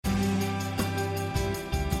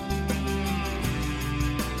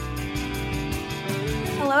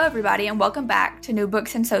Hello, everybody, and welcome back to New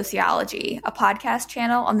Books in Sociology, a podcast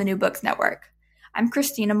channel on the New Books Network. I'm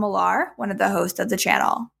Christina Millar, one of the hosts of the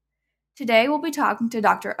channel. Today, we'll be talking to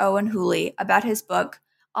Dr. Owen Hooley about his book,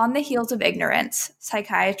 On the Heels of Ignorance,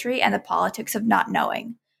 Psychiatry and the Politics of Not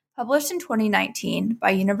Knowing, published in 2019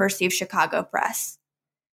 by University of Chicago Press.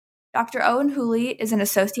 Dr. Owen Hooley is an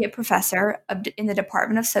associate professor in the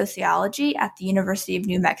Department of Sociology at the University of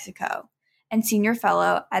New Mexico and senior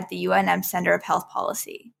fellow at the UNM Center of Health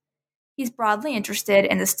Policy. He's broadly interested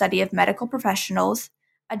in the study of medical professionals,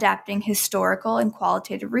 adapting historical and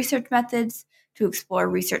qualitative research methods to explore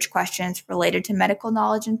research questions related to medical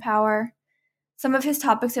knowledge and power. Some of his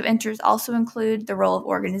topics of interest also include the role of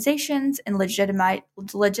organizations in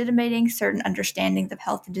legitimating certain understandings of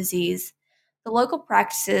health and disease, the local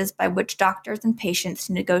practices by which doctors and patients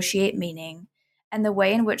negotiate meaning, and the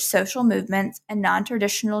way in which social movements and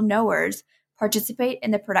non-traditional knowers participate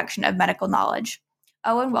in the production of medical knowledge.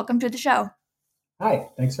 Owen, welcome to the show. Hi,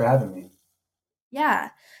 thanks for having me.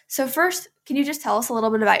 Yeah. So first, can you just tell us a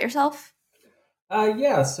little bit about yourself? Thank you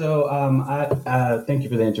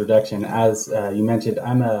for the introduction. As you mentioned,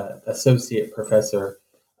 I'm an associate professor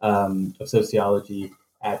of sociology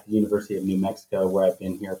at the University of New Mexico, where I've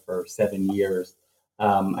been here for 7 years.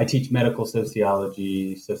 I teach medical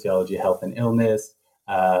sociology, sociology of health and illness,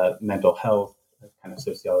 mental health, kind of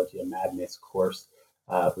sociology of madness course,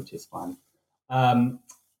 which is fun.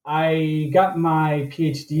 I got my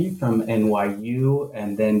PhD from NYU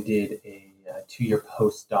and then did a 2-year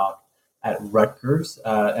postdoc at Rutgers.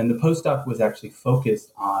 And the postdoc was actually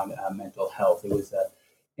focused on mental health. It was an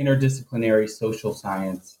interdisciplinary social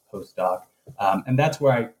science postdoc. And that's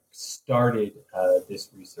where I started this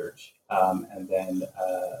research and then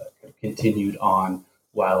continued on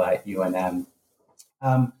while at UNM.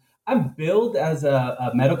 I'm billed as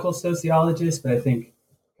a medical sociologist, but I think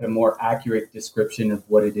a more accurate description of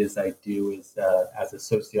what it is I do is as a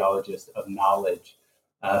sociologist of knowledge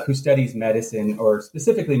who studies medicine, or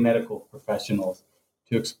specifically medical professionals,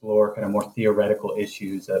 to explore kind of more theoretical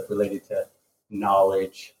issues related to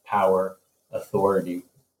knowledge, power, authority.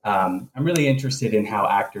 I'm really interested in how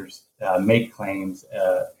actors make claims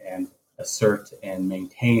and assert and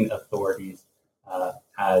maintain authorities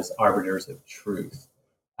as arbiters of truth.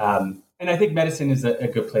 And I think medicine is a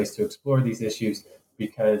good place to explore these issues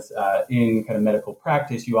because in kind of medical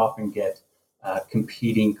practice, you often get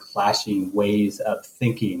competing, clashing ways of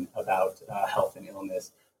thinking about health and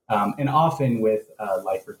illness, and often with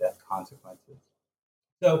life or death consequences.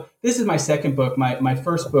 So this is my second book. My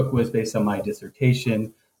first book was based on my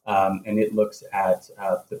dissertation, and it looks at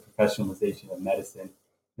the professionalization of medicine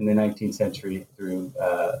in the 19th century through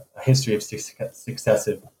a history of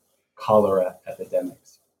successive cholera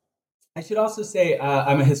epidemics. I should also say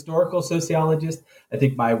I'm a historical sociologist. I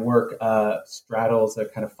think my work straddles a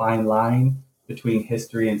kind of fine line between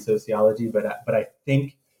history and sociology, but I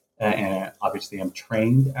think, and obviously I'm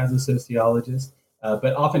trained as a sociologist,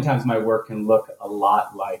 but oftentimes my work can look a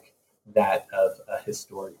lot like that of a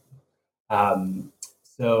historian. I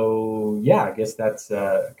guess that's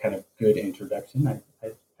a kind of good introduction,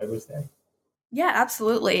 I would say. Yeah,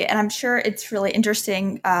 absolutely. And I'm sure it's really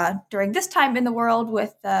interesting during this time in the world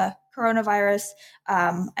with the coronavirus.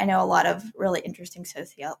 I know a lot of really interesting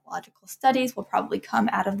sociological studies will probably come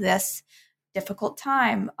out of this difficult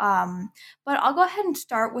time. But I'll go ahead and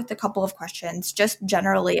start with a couple of questions just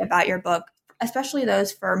generally about your book, especially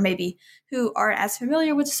those for maybe who aren't as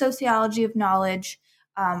familiar with the sociology of knowledge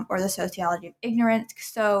or the sociology of ignorance.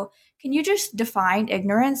 So can you just define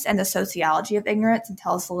ignorance and the sociology of ignorance and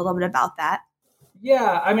tell us a little bit about that?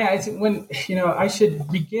 Yeah, I mean, I should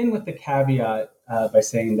begin with the caveat by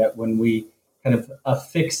saying that when we kind of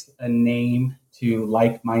affix a name to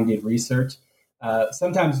like-minded research,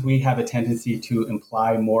 sometimes we have a tendency to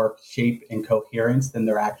imply more shape and coherence than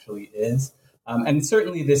there actually is. And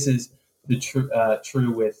certainly this is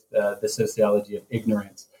true with the sociology of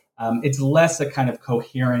ignorance. It's less a kind of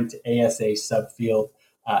coherent ASA subfield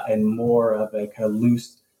and more of a kind of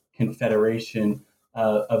loose confederation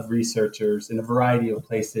of researchers in a variety of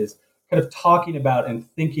places, kind of talking about and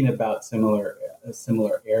thinking about similar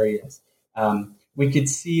areas. We could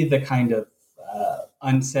see the kind of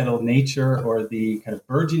unsettled nature or the kind of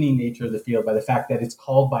burgeoning nature of the field by the fact that it's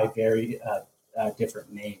called by very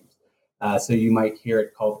different names. So you might hear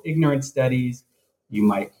it called ignorance studies. You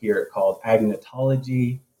might hear it called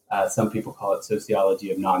agnotology. Some people call it sociology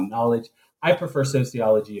of non-knowledge. I prefer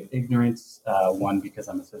sociology of ignorance, one, because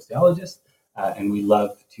I'm a sociologist, and we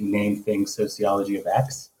love to name things sociology of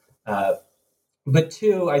X. But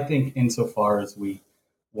two, I think insofar as we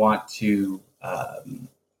want to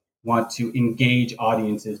want to engage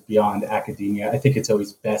audiences beyond academia, I think it's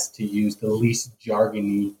always best to use the least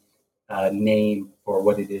jargony name for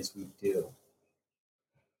what it is we do.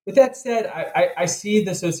 With that said, I see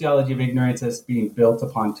the sociology of ignorance as being built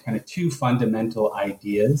upon kind of two fundamental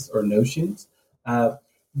ideas or notions. Uh,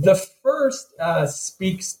 the first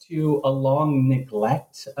speaks to a long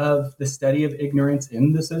neglect of the study of ignorance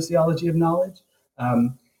in the sociology of knowledge.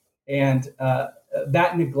 And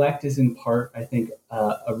that neglect is in part, I think,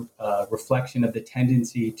 a reflection of the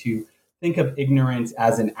tendency to think of ignorance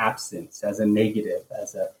as an absence, as a negative,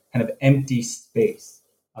 as a kind of empty space,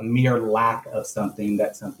 a mere lack of something,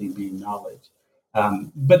 that something being knowledge.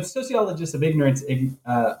 But sociologists of ignorance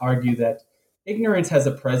argue that ignorance has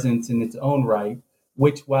a presence in its own right,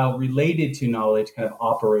 which, while related to knowledge, kind of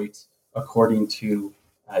operates according to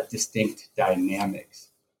distinct dynamics.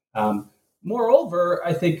 Um, Moreover,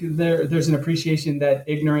 I think there's an appreciation that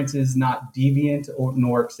ignorance is not deviant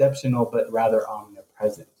nor exceptional, but rather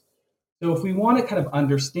omnipresent. So, if we want to kind of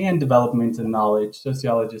understand development in knowledge,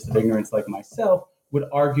 sociologists of ignorance like myself would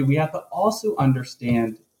argue we have to also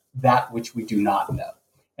understand that which we do not know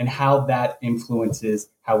and how that influences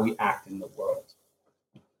how we act in the world.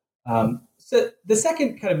 So the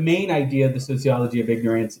second kind of main idea of the sociology of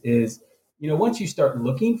ignorance is, once you start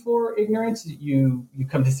looking for ignorance, you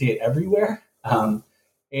come to see it everywhere,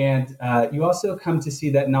 and you also come to see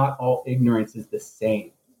that not all ignorance is the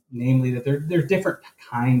same. Namely, that there are different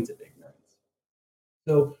kinds of ignorance.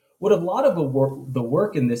 So, what a lot of the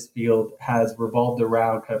work in this field has revolved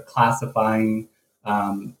around kind of classifying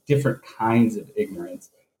different kinds of ignorance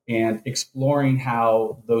and exploring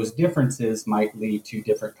how those differences might lead to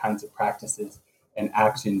different kinds of practices and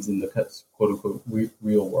actions in the quote unquote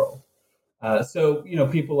real world. So,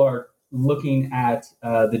 people are looking at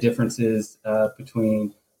the differences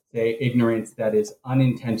between, say, ignorance that is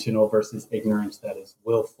unintentional versus ignorance that is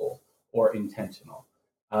willful or intentional.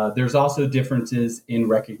 There's also differences in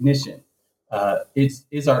recognition.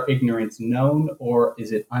 Is our ignorance known or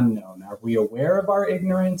is it unknown? Are we aware of our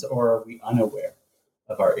ignorance or are we unaware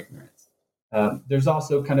of our ignorance? There's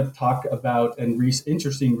also kind of talk about and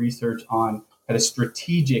interesting research on kind of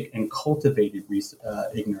strategic and cultivated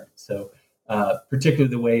ignorance. So, particularly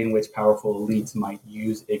the way in which powerful elites might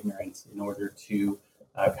use ignorance in order to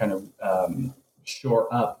kind of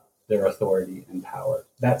shore up their authority and power,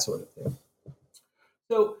 that sort of thing.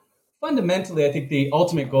 So fundamentally, I think the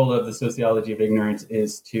ultimate goal of the sociology of ignorance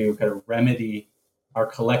is to kind of remedy our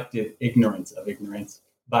collective ignorance of ignorance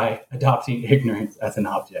by adopting ignorance as an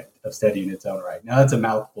object of study in its own right. Now, that's a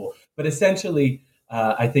mouthful, but essentially,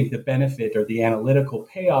 I think the benefit or the analytical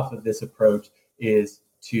payoff of this approach is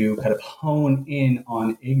to kind of hone in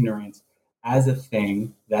on ignorance as a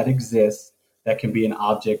thing that exists that can be an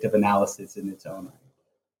object of analysis in its own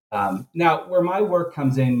right. Now, where my work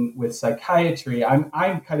comes in with psychiatry, I'm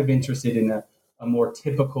kind of interested in a more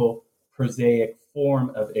typical prosaic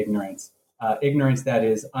form of ignorance, ignorance that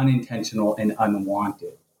is unintentional and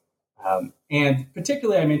unwanted. And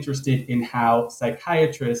particularly, I'm interested in how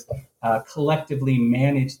psychiatrists collectively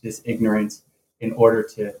manage this ignorance in order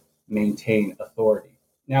to maintain authority.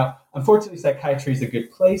 Now, unfortunately, psychiatry is a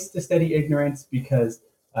good place to study ignorance because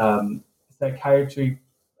psychiatry,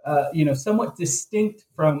 somewhat distinct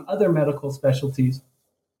from other medical specialties,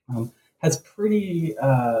 has pretty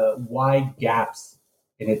wide gaps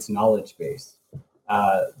in its knowledge base.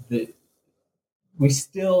 The We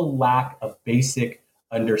still lack of basic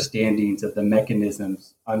understandings of the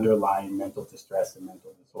mechanisms underlying mental distress and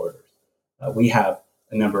mental disorders. We have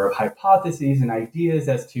a number of hypotheses and ideas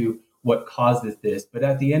as to what causes this, but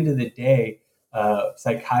at the end of the day,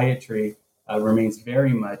 psychiatry remains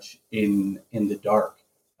very much in the dark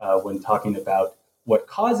when talking about what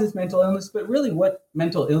causes mental illness, but really what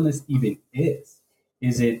mental illness even is.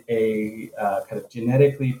 Is it a kind of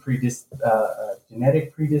genetic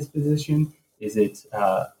predisposition? Is it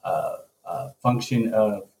a function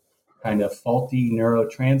of kind of faulty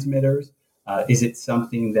neurotransmitters? Is it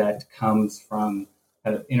something that comes from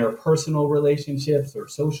kind of interpersonal relationships or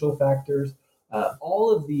social factors?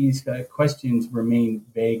 All of these questions remain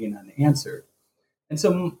vague and unanswered. And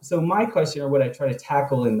so my question, or what I try to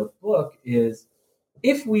tackle in the book, is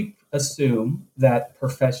if we assume that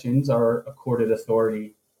professions are accorded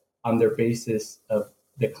authority on their basis of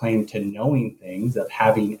the claim to knowing things, of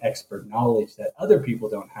having expert knowledge that other people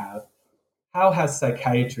don't have, how has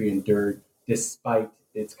psychiatry endured despite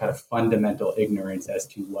its kind of fundamental ignorance as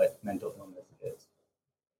to what mental illness is?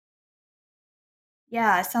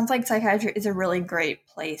 Yeah, it sounds like psychiatry is a really great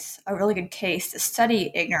place, a really good case to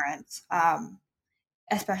study ignorance.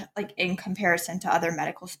 especially like in comparison to other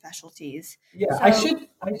medical specialties. Yeah, I So should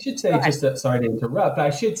I should go say ahead. just sorry to interrupt, but I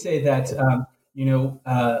should say that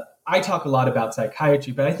I talk a lot about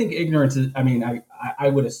psychiatry, but I think ignorance is. I mean, I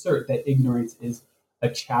would assert that ignorance is a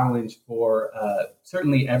challenge for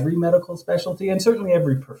certainly every medical specialty and certainly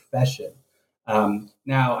every profession.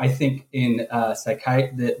 Now, I think in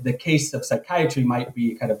the case of psychiatry might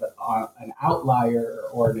be kind of an outlier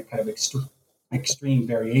or a kind of extreme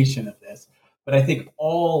variation of this. But I think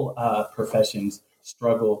all professions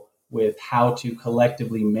struggle with how to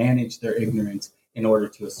collectively manage their ignorance in order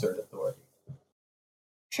to assert authority.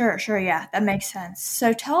 Sure, sure, yeah, that makes sense.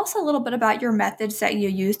 So tell us a little bit about your methods that you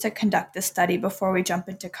use to conduct this study before we jump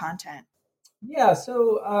into content. Yeah,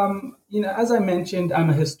 so as I mentioned, I'm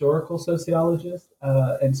a historical sociologist,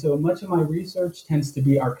 and so much of my research tends to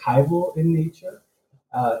be archival in nature.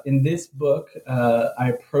 In this book, I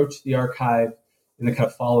approach the archive in the kind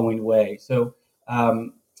of following way. So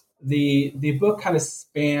um, the book kind of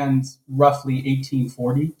spans roughly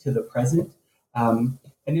 1840 to the present,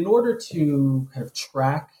 and in order to kind of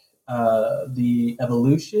track the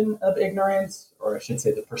evolution of ignorance, or I should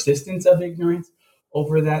say the persistence of ignorance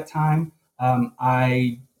over that time,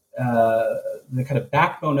 I the kind of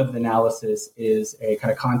backbone of the analysis is a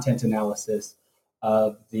kind of content analysis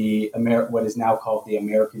of what is now called the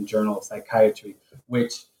American Journal of Psychiatry,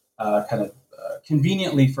 which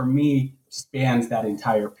conveniently for me spans that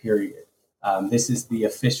entire period. This is the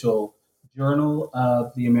official journal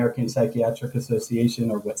of the American Psychiatric Association,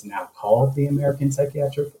 or what's now called the American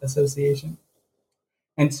Psychiatric Association.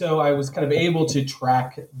 And so I was kind of able to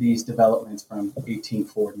track these developments from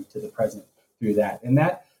 1840 to the present through that. And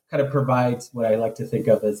that kind of provides what I like to think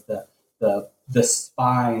of as the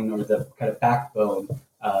spine or the kind of backbone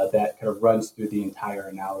that kind of runs through the entire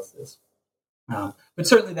analysis. But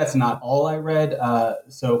certainly that's not all I read.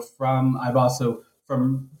 So I've also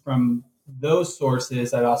from those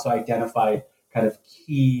sources, I also identified kind of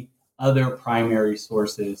key other primary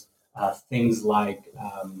sources, things like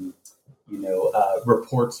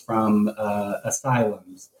reports from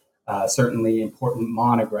asylums, certainly important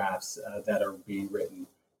monographs that are being written,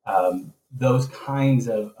 those kinds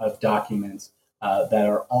of documents that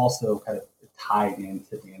are also kind of tied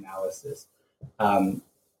into the analysis.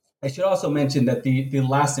 I should also mention that the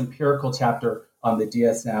last empirical chapter on the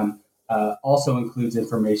DSM also includes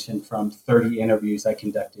information from 30 interviews I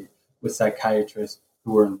conducted with psychiatrists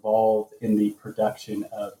who were involved in the production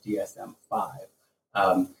of DSM-5.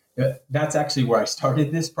 That's actually where I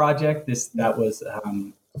started this project. That was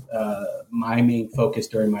my main focus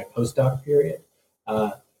during my postdoc period,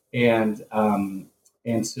 uh, and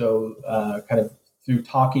so kind of through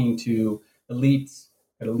talking to elites,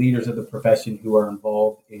 kind of leaders of the profession who are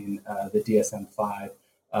involved in the DSM-5,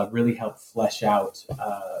 really helped flesh out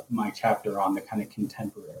my chapter on the kind of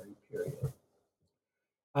contemporary period.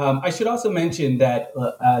 I should also mention that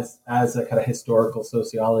as a kind of historical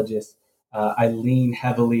sociologist, I lean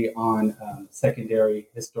heavily on secondary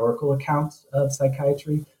historical accounts of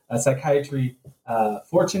psychiatry. Psychiatry,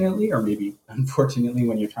 fortunately, or maybe unfortunately,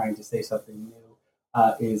 when you're trying to say something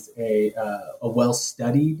new, is a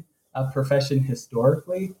well-studied profession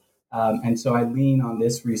historically, and so I lean on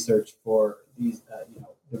this research for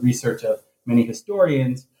the research of many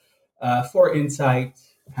historians for insight,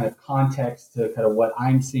 kind of context to kind of what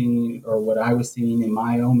I'm seeing or what I was seeing in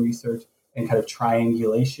my own research, and kind of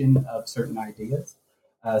triangulation of certain ideas.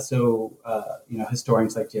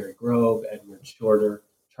 Historians like Jerry Grove, Edward Shorter,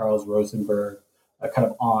 Charles Rosenberg, kind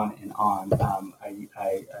of on and on.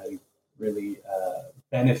 I really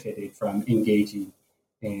benefited from engaging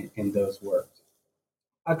in those works.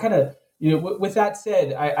 I kind of, with that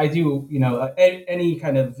said, I do, any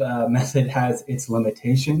kind of method has its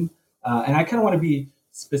limitation. And I kind of want to be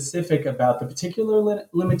specific about the particular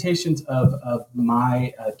limitations of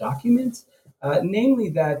my documents, namely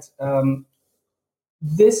that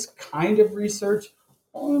this kind of research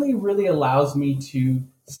only really allows me to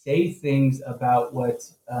say things about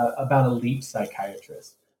about elite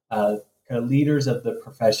psychiatrists, kind of leaders of the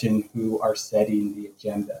profession who are setting the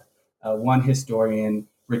agenda. One historian,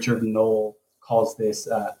 Richard Knoll, calls this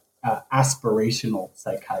aspirational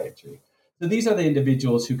psychiatry. So these are the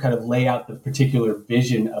individuals who kind of lay out the particular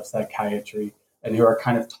vision of psychiatry and who are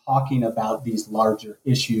kind of talking about these larger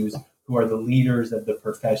issues, who are the leaders of the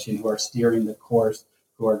profession, who are steering the course,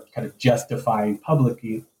 who are kind of justifying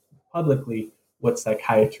publicly what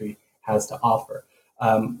psychiatry has to offer.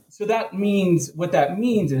 So what that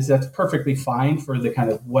means is that's perfectly fine for the kind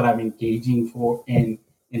of what I'm engaging for in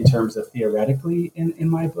terms of theoretically in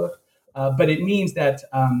my book. But it means that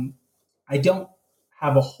I don't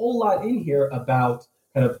have a whole lot in here about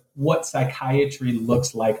kind of what psychiatry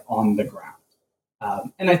looks like on the ground.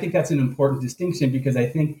 And I think that's an important distinction because I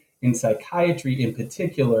think in psychiatry in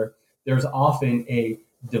particular, there's often a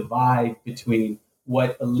divide between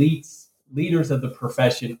what elites, leaders of the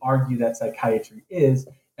profession argue that psychiatry is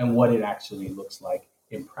and what it actually looks like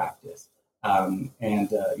in practice.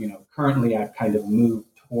 Currently I've kind of moved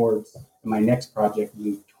towards my next project,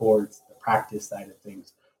 moved towards the practice side of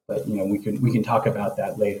things. But we can talk about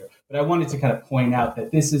that later. But I wanted to kind of point out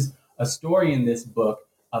that this is a story in this book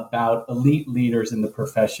about elite leaders in the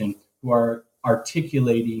profession who are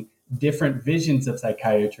articulating different visions of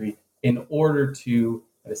psychiatry in order to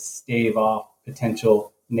stave off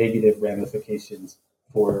potential negative ramifications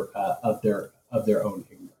of their own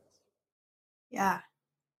ignorance.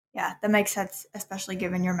 Yeah, that makes sense, especially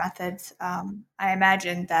given your methods. I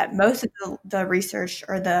imagine that most of the research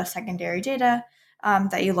or the secondary data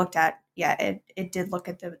that you looked at, it did look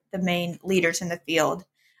at the main leaders in the field.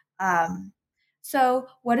 So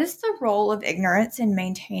what is the role of ignorance in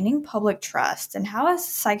maintaining public trust, and how has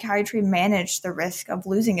psychiatry managed the risk of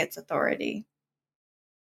losing its authority?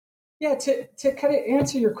 Yeah, to kind of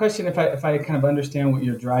answer your question, if I kind of understand what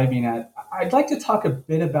you're driving at, I'd like to talk a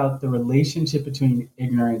bit about the relationship between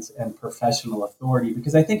ignorance and professional authority,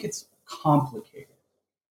 because I think it's complicated.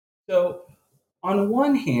 So, on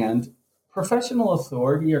one hand, professional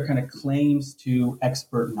authority or kind of claims to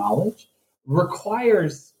expert knowledge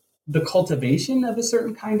requires the cultivation of a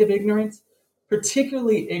certain kind of ignorance,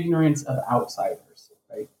 particularly ignorance of outsiders,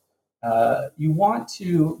 right?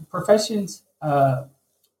 Professions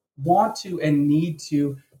want to and need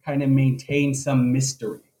to kind of maintain some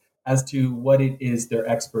mystery as to what it is their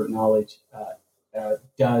expert knowledge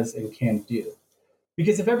does and can do.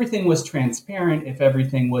 Because if everything was transparent, if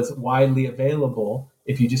everything was widely available,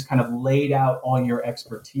 if you just kind of laid out all your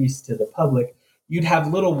expertise to the public, you'd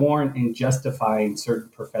have little warrant in justifying certain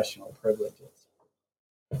professional privileges.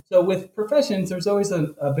 So with professions, there's always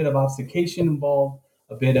a bit of obfuscation involved,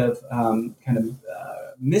 a bit of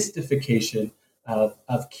mystification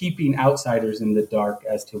of keeping outsiders in the dark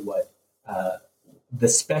as to what the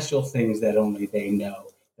special things that only they know,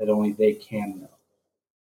 that only they can know.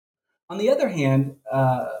 On the other hand,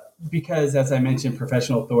 because as I mentioned,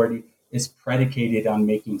 professional authority is predicated on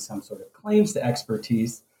making some sort of claims to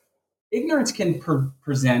expertise, ignorance can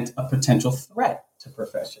present a potential threat to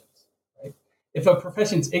professions. Right? If a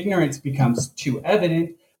profession's ignorance becomes too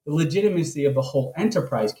evident, the legitimacy of the whole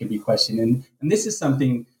enterprise can be questioned. And this is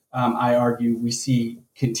something I argue we see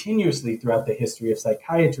continuously throughout the history of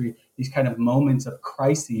psychiatry, these kind of moments of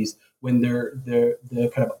crises when the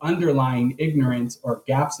kind of underlying ignorance or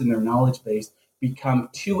gaps in their knowledge base become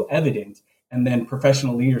too evident, and then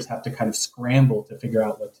professional leaders have to kind of scramble to figure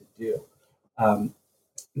out what to do.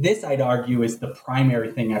 This, I'd argue, is the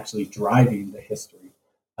primary thing actually driving the history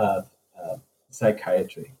of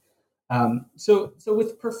psychiatry. So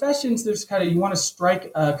with professions, there's you want to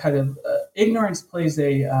strike ignorance plays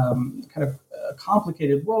a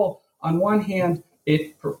complicated role. On one hand,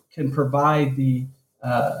 it can provide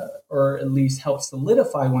or at least help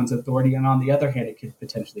solidify one's authority, and on the other hand, it could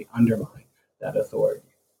potentially undermine that authority.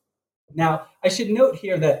 Now, I should note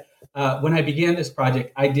here that when I began this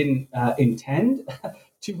project, I didn't intend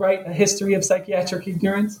to write a history of psychiatric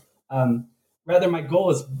ignorance. Rather, my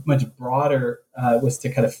goal is much broader, was to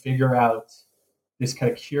kind of figure out this kind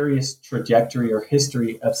of curious trajectory or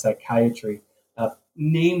history of psychiatry,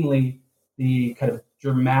 namely the kind of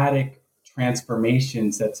dramatic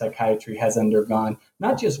transformations that psychiatry has undergone,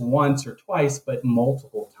 not just once or twice, but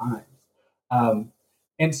multiple times.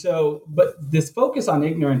 But this focus on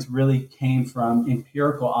ignorance really came from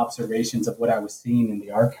empirical observations of what I was seeing in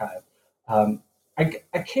the archive.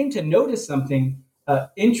 I came to notice something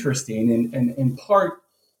interesting, and in part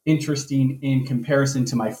interesting in comparison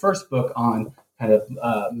to my first book on kind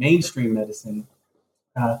of mainstream medicine,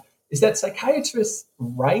 is that psychiatrists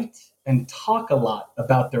write and talk a lot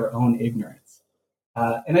about their own ignorance.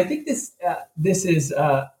 And I think this is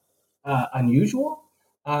unusual.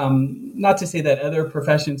 Not to say that other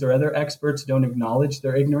professions or other experts don't acknowledge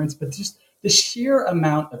their ignorance, but just the sheer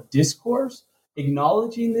amount of discourse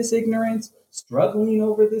acknowledging this ignorance, struggling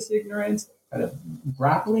over this ignorance, kind of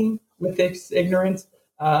grappling with this ignorance,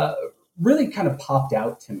 really kind of popped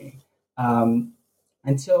out to me.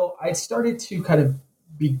 And so I started to kind of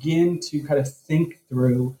begin to kind of think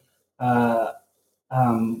through, what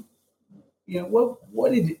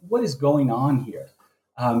is going on here.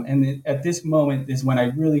 And at this moment is when I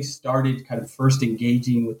really started kind of first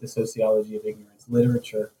engaging with the sociology of ignorance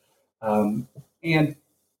literature. And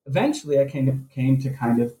eventually I came to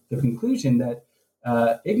kind of the conclusion that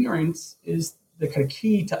ignorance is the kind of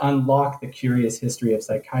key to unlock the curious history of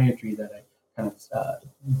psychiatry that I kind of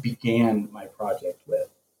began my project with.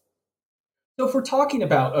 So if we're talking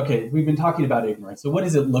about, okay, we've been talking about ignorance. So what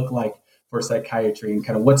does it look like for psychiatry, and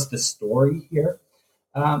kind of what's the story here?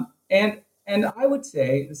 And I would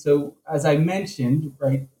say, so as I mentioned,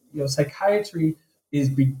 right, psychiatry is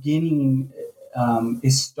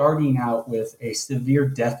starting out with a severe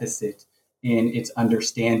deficit in its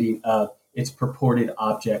understanding of its purported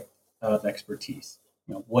object of expertise.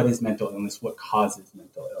 What is mental illness? What causes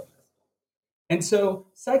mental illness? And so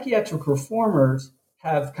psychiatric reformers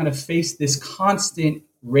have kind of faced this constant,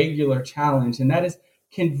 regular challenge, and that is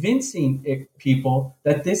convincing people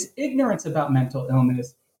that this ignorance about mental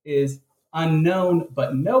illness is unknown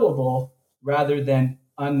but knowable rather than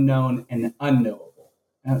unknown and unknowable.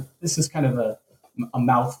 Now, this is kind of a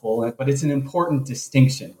mouthful, but it's an important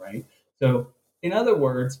distinction, right? So, in other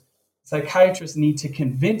words, psychiatrists need to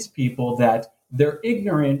convince people that their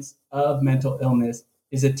ignorance of mental illness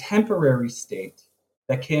is a temporary state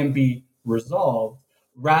that can be resolved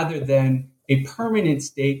rather than a permanent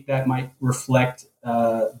state that might reflect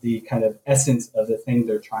the kind of essence of the thing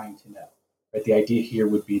they're trying to know. Right? The idea here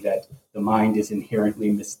would be that the mind is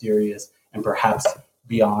inherently mysterious and perhaps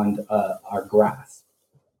beyond our grasp.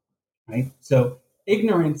 Right? So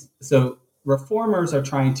reformers are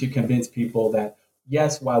trying to convince people that,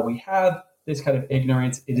 yes, while we have this kind of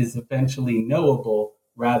ignorance, it is eventually knowable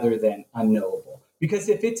rather than unknowable. Because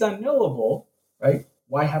if it's unknowable, right,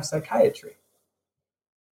 why have psychiatry?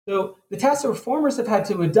 So the task reformers have had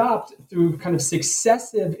to adopt through kind of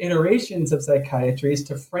successive iterations of psychiatry is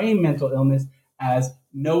to frame mental illness as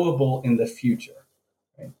knowable in the future.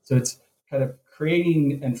 Right? So it's kind of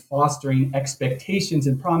creating and fostering expectations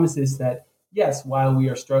and promises that, yes, while we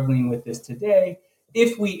are struggling with this today,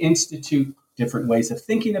 if we institute different ways of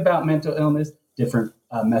thinking about mental illness, different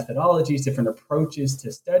methodologies, different approaches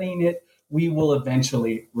to studying it, we will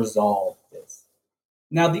eventually resolve this.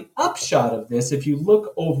 Now, the upshot of this, if you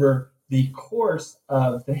look over the course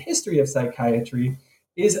of the history of psychiatry,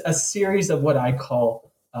 is a series of what I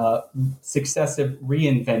call successive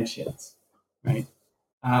reinventions, right?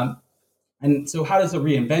 And so how does a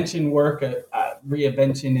reinvention work?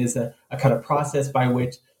 Reinvention is a kind of process by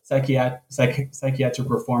which psychiatric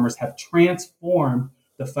reformers have transformed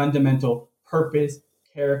the fundamental purpose,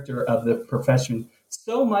 character of the profession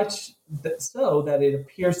so much that it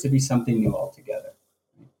appears to be something new altogether.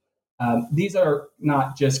 These are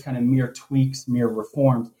not just kind of mere tweaks, mere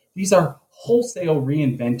reforms. These are wholesale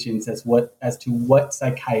reinventions as to what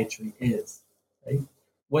psychiatry is, right?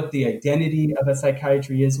 What the identity of a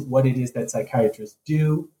psychiatry is, what it is that psychiatrists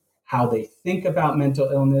do, how they think about mental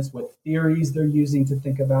illness, what theories they're using to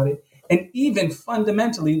think about it, and even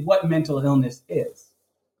fundamentally what mental illness is,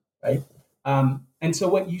 right? And so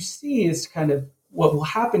what you see is kind of what will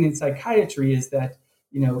happen in psychiatry is that,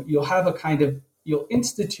 you'll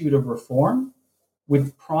institute a reform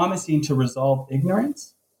with promising to resolve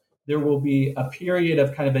ignorance. There will be a period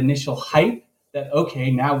of kind of initial hype that, okay,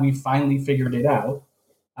 now we've finally figured it out.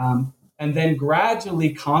 And then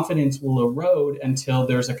gradually confidence will erode until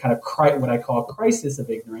there's a kind of what I call a crisis of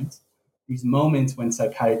ignorance, these moments when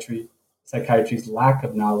psychiatry's lack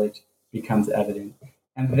of knowledge becomes evident.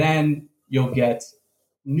 And then you'll get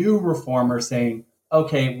new reformers saying,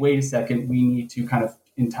 okay, wait a second, we need to kind of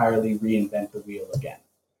entirely reinvent the wheel again.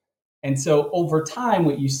 And so over time,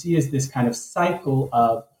 what you see is this kind of cycle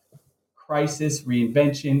of crisis,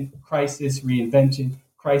 reinvention, crisis, reinvention,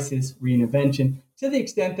 crisis, reinvention, to the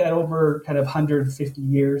extent that over kind of 150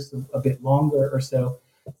 years, a bit longer or so,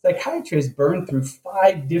 psychiatry has burned through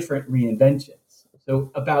 5 different reinventions.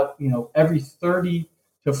 So about, every 30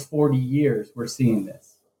 to 40 years, we're seeing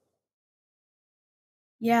this.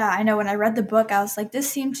 Yeah, I know when I read the book, I was like, this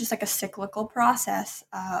seems just like a cyclical process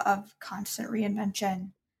of constant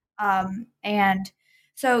reinvention. And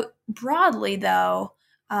so broadly, though,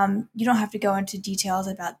 you don't have to go into details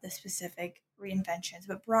about the specific reinventions,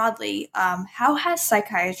 but broadly, how has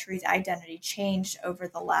psychiatry's identity changed over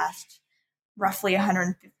the last roughly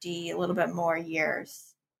 150, a little bit more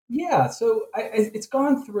years? Yeah, so it's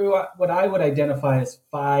gone through what I would identify as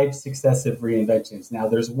 5 successive reinventions. Now,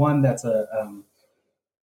 there's one that's a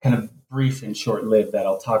kind of brief and short-lived that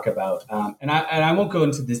I'll talk about, and I won't go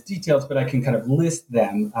into these details, but I can kind of list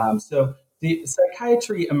them. So the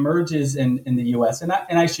psychiatry emerges in the U.S., and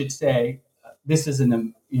I should say this is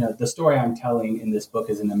the story I'm telling in this book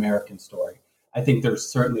is an American story. I think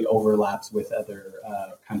there's certainly overlaps with other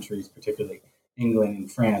countries, particularly England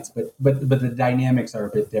and France, but the dynamics are a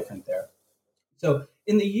bit different there. So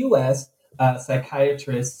in the U.S.,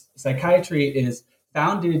 psychiatry is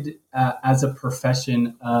founded as a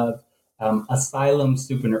profession of asylum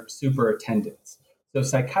superintendents. So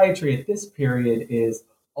psychiatry at this period is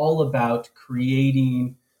all about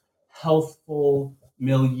creating healthful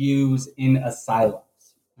milieus in asylums.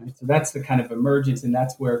 Right? So that's the kind of emergence, and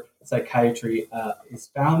that's where psychiatry is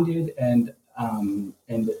founded,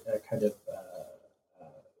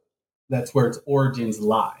 that's where its origins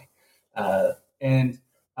lie. And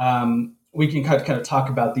we can kind of talk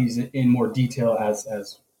about these in more detail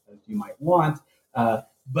as you might want. So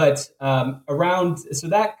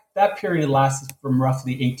that period lasts from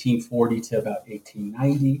roughly 1840 to about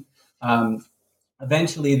 1890.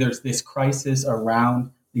 Eventually, there's this crisis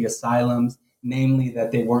around the asylums, namely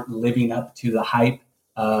that they weren't living up to the hype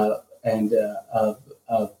of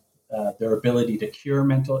their ability to cure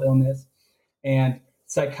mental illness. And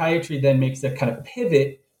psychiatry then makes a kind of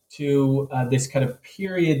pivot to this kind of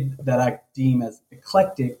period that I deem as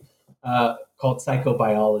eclectic, called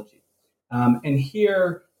psychobiology. And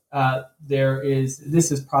here,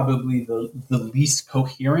 this is probably the least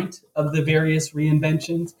coherent of the various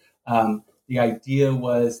reinventions. The idea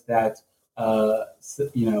was that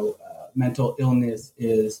mental illness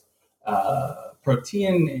is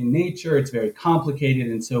protean in nature. It's very complicated,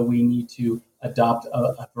 and so we need to adopt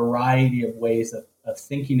a variety of ways of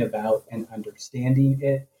thinking about and understanding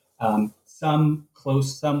it. Some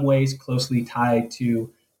ways closely tied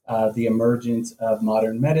to the emergence of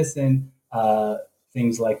modern medicine,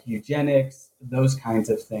 things like eugenics, those kinds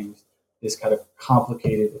of things. This kind of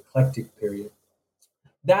complicated, eclectic period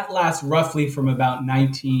that lasts roughly from about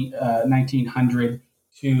 1900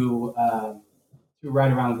 to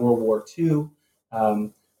right around World War II.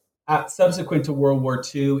 Subsequent to World War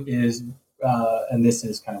II is, and this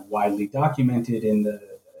is kind of widely documented in the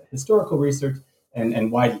historical research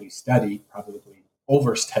and widely studied, probably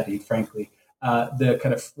overstudied, frankly, the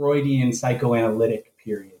kind of Freudian psychoanalytic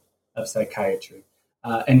period of psychiatry.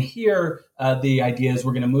 And here, the idea is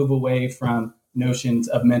we're going to move away from notions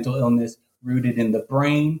of mental illness rooted in the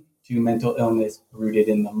brain to mental illness rooted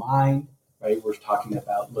in the mind, right? We're talking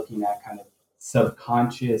about looking at kind of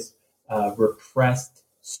subconscious, repressed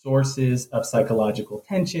sources of psychological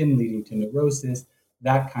tension leading to neurosis,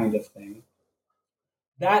 that kind of thing.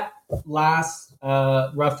 That lasts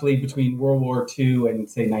roughly between World War II and,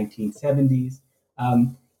 say, 1970s.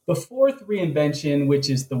 The fourth reinvention, which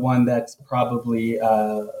is the one that's probably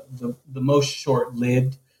the most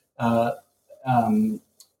short-lived,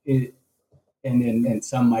 and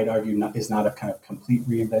some might argue is not a kind of complete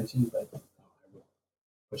reinvention, but I would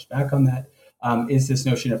push back on that, is this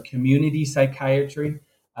notion of community psychiatry,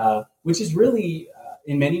 which is really,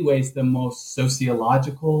 in many ways, the most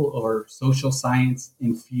sociological or social science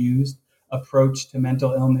infused approach to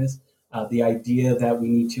mental illness. The idea that we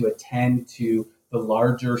need to attend to the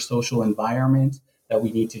larger social environment, that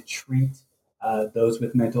we need to treat those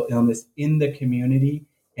with mental illness in the community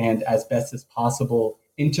and as best as possible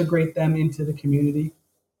integrate them into the community.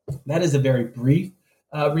 That is a very brief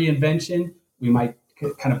reinvention. We might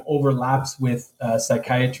kind of overlaps with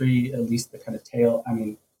psychiatry, at least the kind of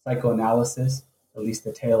psychoanalysis, at least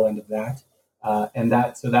the tail end of that.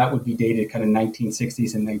 So that would be dated kind of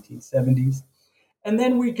 1960s and 1970s. And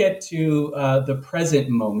then we get to the present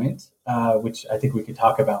moment, which I think we could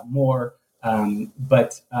talk about more.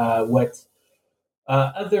 But what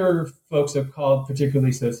other folks have called,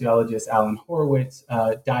 particularly sociologist Alan Horowitz,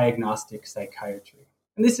 diagnostic psychiatry.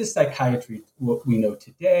 And this is psychiatry, what we know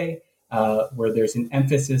today, where there's an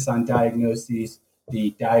emphasis on diagnoses.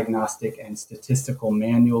 The Diagnostic and Statistical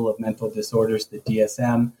Manual of Mental Disorders, the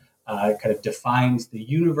DSM, kind of defines the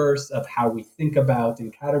universe of how we think about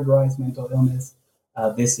and categorize mental illness.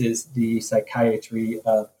 This is the psychiatry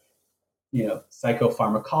of,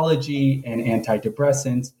 psychopharmacology and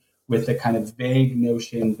antidepressants, with the kind of vague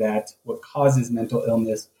notion that what causes mental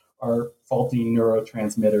illness are faulty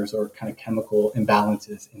neurotransmitters or kind of chemical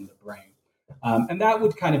imbalances in the brain. And that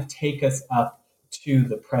would kind of take us up to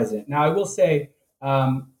the present. Now, I will say,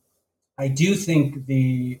 I do think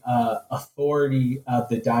the authority of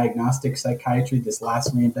the diagnostic psychiatry, this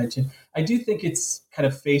last reinvention, I do think it's kind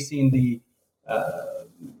of facing the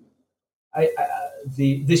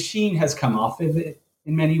sheen has come off of it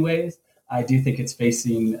in many ways. I do think it's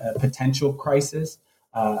facing a potential crisis.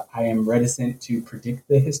 I am reticent to predict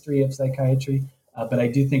the history of psychiatry, but I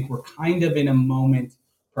do think we're kind of in a moment,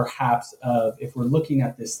 perhaps, of if we're looking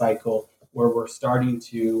at this cycle where we're starting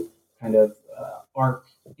to kind of arc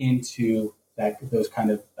into those kind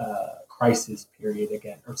of crisis period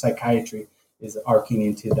again, or psychiatry is arcing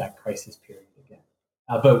into that crisis period again.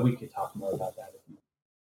 But we could talk more about that if you want.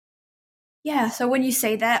 Yeah, so when you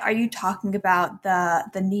say that, are you talking about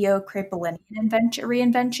the neo-Kraepelinian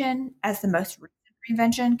reinvention as the most recent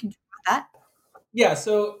reinvention? Can you that? Yeah,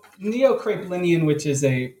 so Neo-Kraepelinian, which is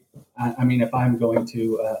if I'm going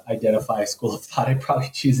to identify a school of thought, I'd probably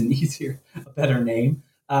choose a better name.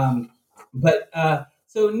 So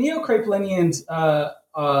Neo-Kraepelinians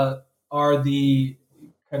are the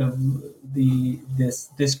kind of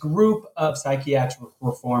this group of psychiatric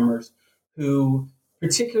reformers who,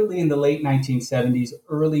 particularly in the late 1970s,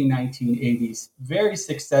 early 1980s, very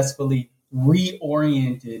successfully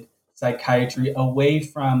reoriented psychiatry away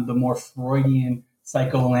from the more Freudian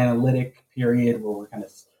psychoanalytic period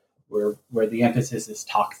where the emphasis is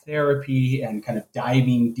talk therapy and kind of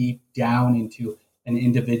diving deep down into an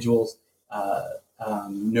individual's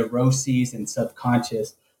neuroses and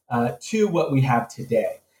subconscious to what we have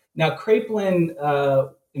today. Now, Kraepelin,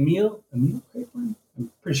 Emil Kraepelin,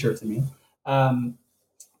 I'm pretty sure it's Emil,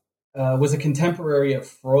 was a contemporary of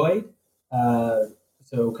Freud,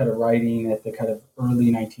 so kind of writing at the kind of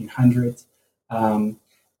early 1900s.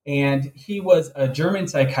 And he was a German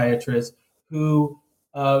psychiatrist who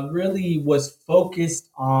really was focused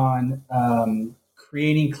on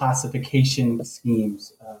creating classification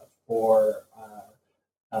schemes for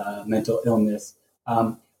mental illness,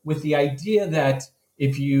 with the idea that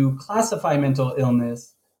if you classify mental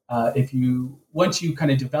illness, once you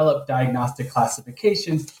kind of develop diagnostic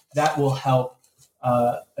classifications, that will help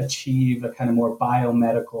achieve a kind of more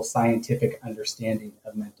biomedical scientific understanding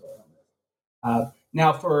of mental illness.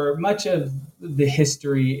 Now, for much of the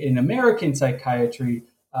history in American psychiatry,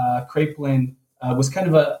 Kraepelin was kind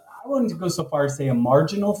of I wouldn't go so far as say a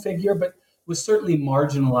marginal figure, but was certainly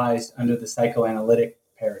marginalized under the psychoanalytic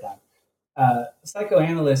paradigm.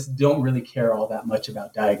 Psychoanalysts don't really care all that much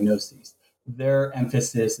about diagnoses. Their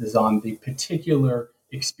emphasis is on the particular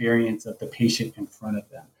experience of the patient in front of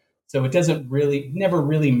them. So it never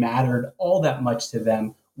really mattered all that much to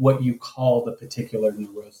them what you call the particular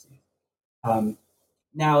neuroses.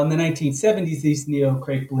 Now, in the 1970s, these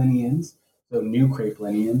Neo-Kraepelinians, so new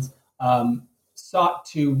Kraepelinians, sought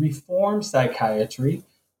to reform psychiatry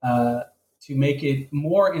to make it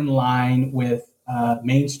more in line with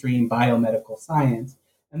mainstream biomedical science.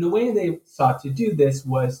 And the way they sought to do this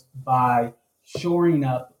was by shoring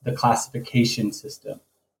up the classification system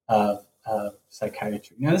of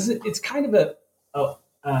psychiatry. Now, it's kind of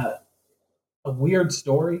a weird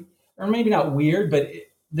story, or maybe not weird, but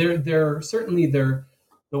they're certainly the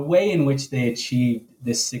way in which they achieved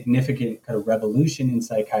this significant kind of revolution in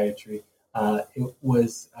psychiatry. It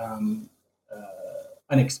was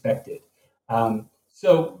unexpected.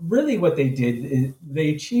 So really what they did is they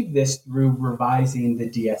achieved this through revising the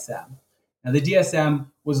DSM. Now, the DSM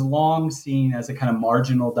was long seen as a kind of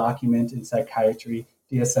marginal document in psychiatry.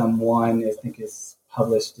 DSM-1, I think, is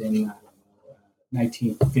published in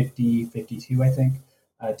 1950, 52, I think.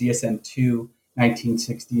 DSM-2,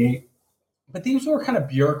 1968. But these were kind of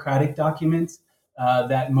bureaucratic documents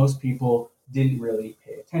that most people didn't really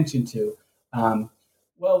pay attention to.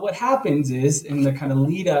 Well, what happens is, in the kind of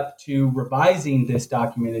lead up to revising this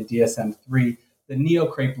document in DSM-3, the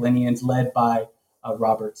Neo-Kraepelinians, led by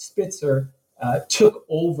Robert Spitzer, took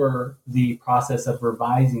over the process of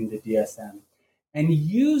revising the DSM and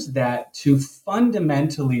used that to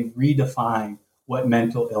fundamentally redefine what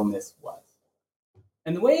mental illness was.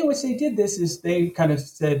 And the way in which they did this is they kind of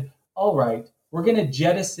said, all right, we're going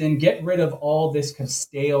to get rid of all this kind of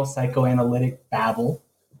stale psychoanalytic babble.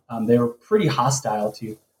 They were pretty hostile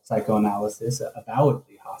to psychoanalysis,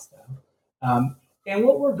 avowedly hostile. And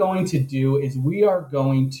what we're going to do is we are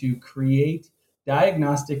going to create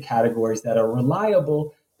diagnostic categories that are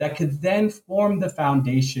reliable that could then form the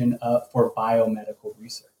foundation for biomedical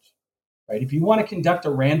research. Right? If you want to conduct a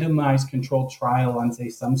randomized controlled trial on, say,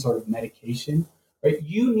 some sort of medication, right,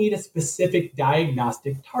 you need a specific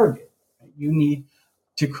diagnostic target. Right? You need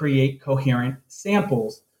to create coherent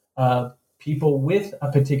samples of people with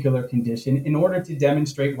a particular condition in order to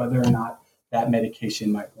demonstrate whether or not that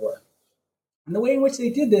medication might work. And the way in which they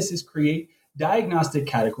did this is create diagnostic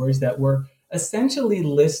categories that were essentially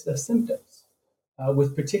lists of symptoms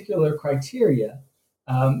with particular criteria,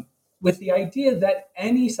 with the idea that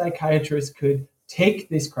any psychiatrist could take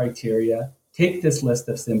this criteria, take this list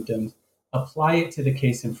of symptoms, apply it to the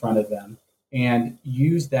case in front of them, and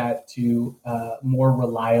use that to more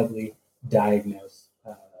reliably diagnose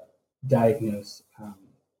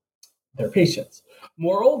their patients.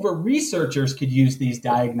 Moreover, researchers could use these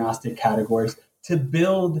diagnostic categories to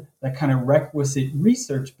build the kind of requisite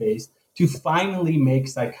research base to finally make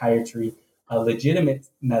psychiatry a legitimate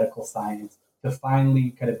medical science, to finally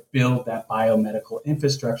kind of build that biomedical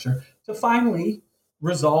infrastructure, to finally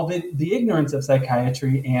resolve the ignorance of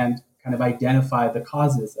psychiatry and kind of identify the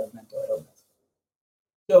causes of mental illness.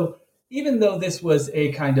 So even though this was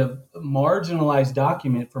a kind of marginalized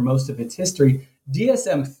document for most of its history,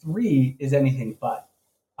 DSM-3 is anything but.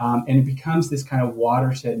 And it becomes this kind of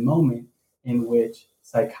watershed moment in which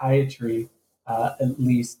psychiatry, at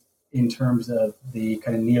least in terms of the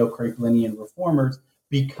kind of neo-Kraepelinian reformers,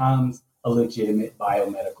 becomes a legitimate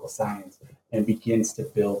biomedical science and begins to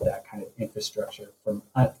build that kind of infrastructure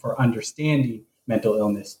for understanding mental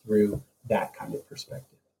illness through that kind of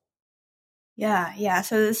perspective. Yeah.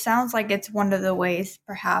 So this sounds like it's one of the ways,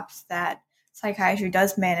 perhaps, that psychiatry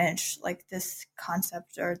does manage like this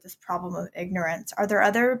concept or this problem of ignorance. Are there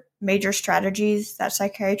other major strategies that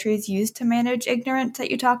psychiatry is used to manage ignorance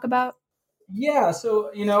that you talk about? Yeah,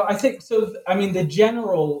 so I think so. I mean, the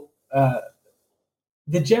general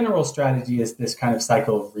strategy is this kind of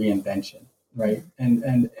cycle of reinvention, right?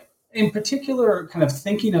 And in particular, kind of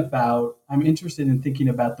thinking about, I'm interested in thinking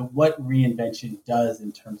about what reinvention does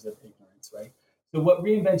in terms of ignorance, right? So what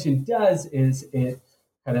reinvention does is it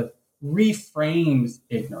kind of reframes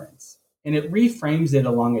ignorance, and it reframes it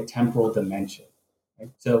along a temporal dimension. Right?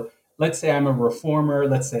 So let's say I'm a reformer.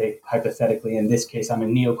 Let's say hypothetically, in this case, I'm a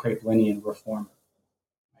neo-Kraepelinian reformer,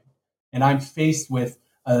 right? And I'm faced with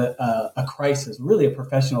a crisis, really a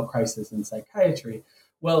professional crisis in psychiatry.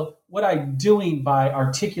 Well, what I'm doing by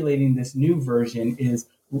articulating this new version is,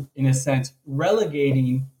 in a sense,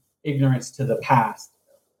 relegating ignorance to the past,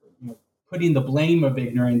 putting the blame of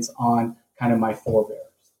ignorance on kind of my forebears,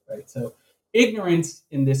 right? So ignorance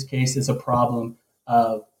in this case is a problem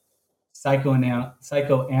of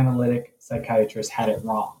psychoanalytic psychiatrists had it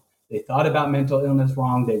wrong. They thought about mental illness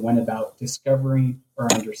wrong. They went about discovering or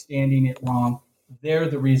understanding it wrong. They're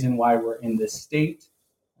the reason why we're in this state.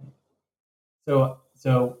 So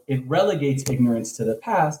it relegates ignorance to the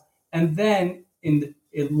past, and then in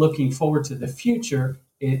looking forward to the future,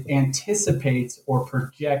 it anticipates or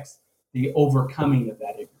projects the overcoming of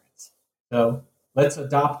that ignorance. So let's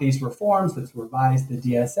adopt these reforms. Let's revise the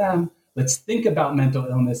DSM. Let's think about mental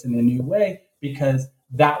illness in a new way, because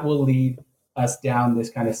that will lead us down this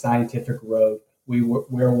kind of scientific road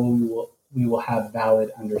where we will have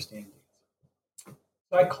valid understandings.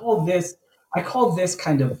 So I call this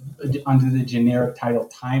kind of under the generic title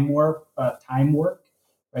time work,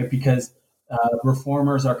 right? Because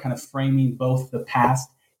reformers are kind of framing both the past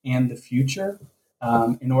and the future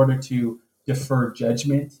in order to defer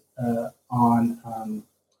judgment on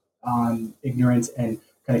ignorance and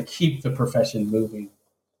kind of keep the profession moving.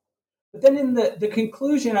 But then in the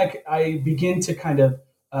conclusion, I begin to kind of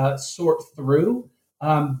sort through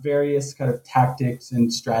various kind of tactics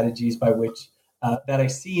and strategies by which that I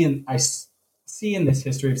see in this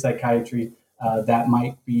history of psychiatry that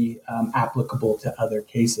might be applicable to other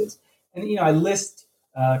cases. And I list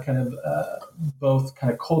both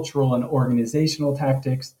kind of cultural and organizational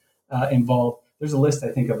tactics involved. There's a list, I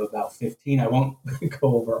think, of about 15. I won't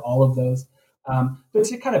go over all of those. But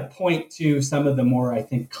to kind of point to some of the more, I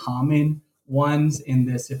think, common ones in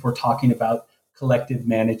this, if we're talking about collective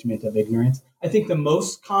management of ignorance, I think the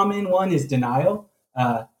most common one is denial.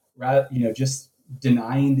 Just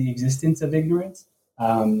denying the existence of ignorance.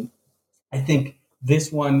 I think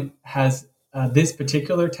this one has this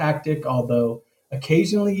particular tactic, although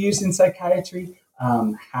occasionally used in psychiatry,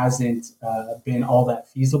 hasn't been all that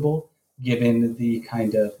feasible given the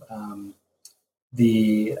kind of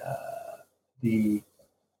the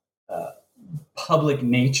public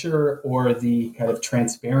nature or the kind of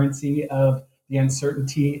transparency of the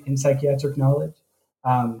uncertainty in psychiatric knowledge.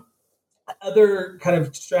 Other kind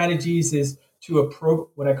of strategies is to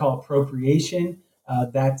what I call appropriation.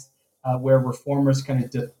 That's where reformers kind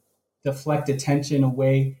of deflect attention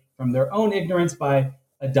away from their own ignorance by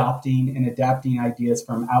adopting and adapting ideas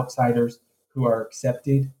from outsiders who are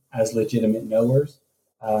accepted as legitimate knowers.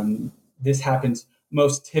 This happens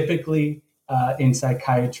most typically in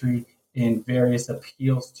psychiatry in various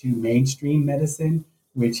appeals to mainstream medicine,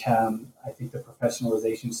 which I think the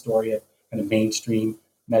professionalization story of kind of mainstream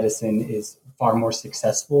medicine is far more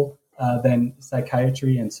successful than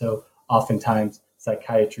psychiatry. And so oftentimes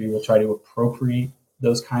psychiatry will try to appropriate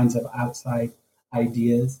those kinds of outside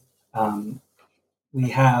ideas. We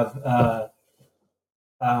have a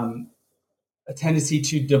tendency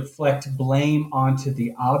to deflect blame onto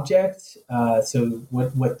the object. So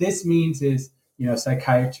what this means is,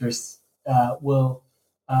 psychiatrists will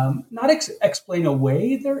not explain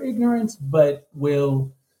away their ignorance, but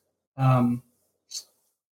will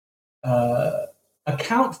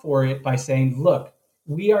account for it by saying, look,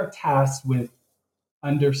 we are tasked with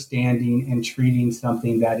understanding and treating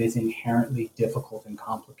something that is inherently difficult and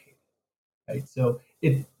complicated. Right? So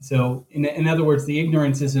in other words, the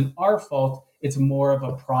ignorance isn't our fault. It's more of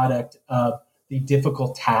a product of the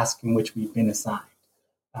difficult task in which we've been assigned.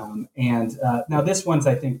 Now this one's,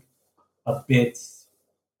 I think, a bit.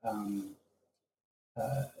 Um,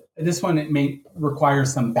 this one, it may require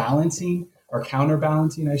some balancing or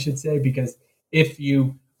counterbalancing, I should say, because if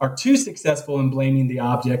you are too successful in blaming the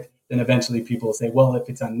object, then eventually people will say, well, if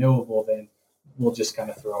it's unknowable, then we'll just kind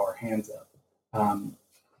of throw our hands up.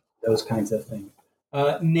 Those kinds of things.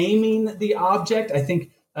 Naming the object, I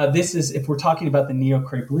think this is, if we're talking about the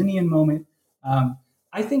neo-Kraepelinian moment,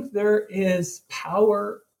 I think there is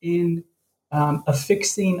power in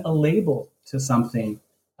affixing a label to something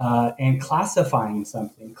and classifying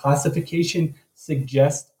something. Classification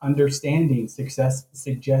suggests understanding, success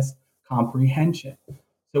suggests comprehension.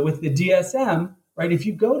 So with the DSM, right, if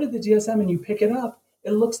you go to the DSM and you pick it up,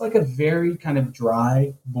 it looks like a very kind of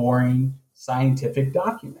dry, boring, scientific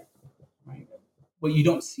document. Right? What you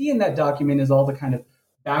don't see in that document is all the kind of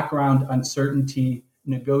background uncertainty,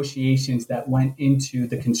 negotiations that went into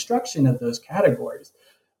the construction of those categories.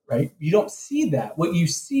 Right? You don't see that. What you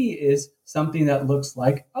see is something that looks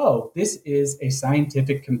like, oh, this is a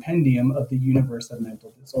scientific compendium of the universe of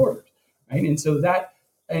mental disorders. Right? And so that,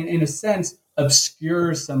 in a sense,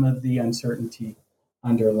 obscures some of the uncertainty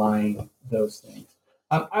underlying those things.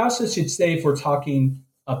 I also should say, if we're talking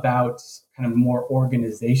about kind of more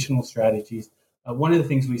organizational strategies, one of the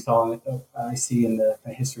things I see in the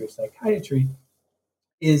history of psychiatry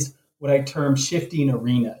is what I term shifting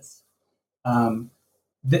arenas.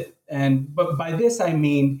 But by this I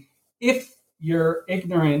mean, if your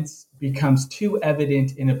ignorance becomes too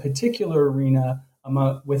evident in a particular arena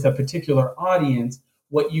with a particular audience,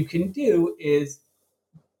 what you can do is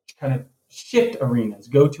kind of shift arenas,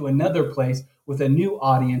 go to another place with a new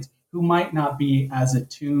audience who might not be as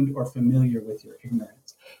attuned or familiar with your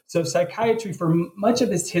ignorance. So psychiatry, for much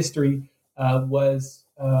of its history, was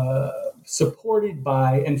supported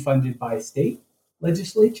by and funded by state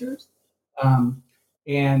legislatures. And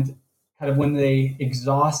kind of when they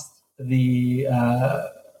exhaust the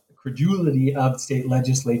credulity of state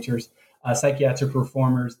legislatures, psychiatric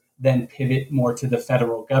reformers then pivot more to the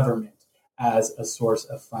federal government as a source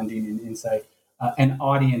of funding and insight, an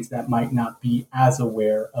audience that might not be as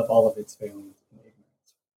aware of all of its failings and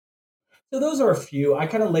ignorance. So those are a few. I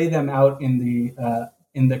kind of lay them out in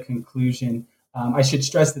the conclusion. I should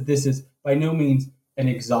stress that this is by no means an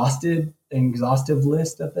exhaustive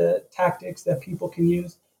list of the tactics that people can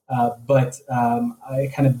use, but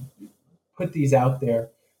I kind of put these out there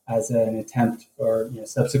as an attempt for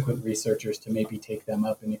subsequent researchers to maybe take them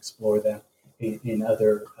up and explore them in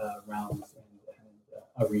other realms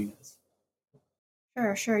and arenas.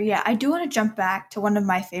 Sure. Yeah, I do want to jump back to one of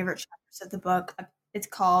my favorite chapters of the book. It's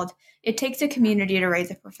called "It Takes a Community to Raise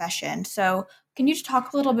a Profession." So, can you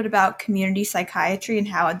talk a little bit about community psychiatry and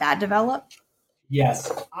how that developed?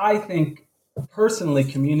 Yes, I think personally,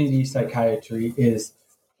 community psychiatry is,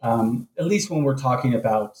 at least when we're talking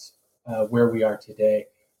about where we are today,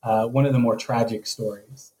 one of the more tragic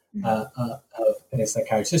stories of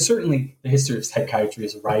psychiatry. So certainly the history of psychiatry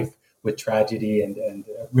is rife with tragedy and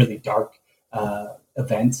really dark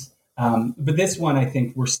events. But this one, I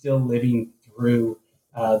think we're still living through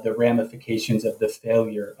the ramifications of the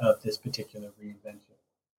failure of this particular reinvention.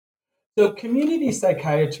 So community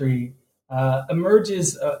psychiatry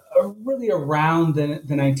emerges really around the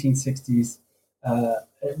 1960s,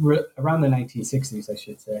 around the 1960s, I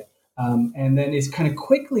should say, and then is kind of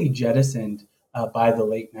quickly jettisoned by the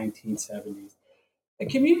late 1970s. And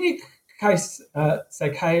community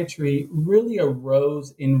psychiatry really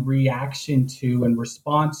arose in reaction to and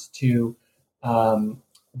response to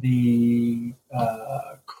the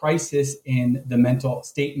crisis in the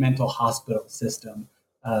state mental hospital system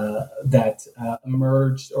that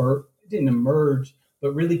emerged, or didn't emerge,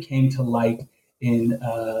 but really came to light in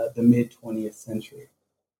the mid 20th century.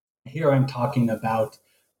 Here I'm talking about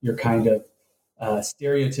your kind of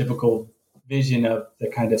stereotypical vision of the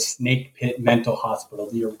kind of snake pit mental hospital,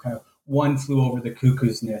 your kind of one flew over the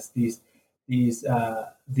cuckoo's nest. These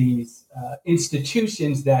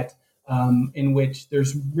institutions that in which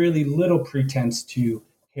there's really little pretense to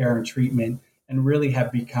care and treatment, and really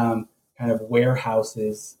have become kind of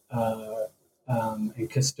warehouses and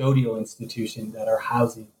custodial institutions that are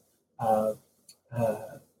housing the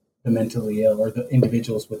mentally ill or the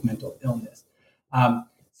individuals with mental illness.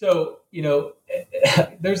 So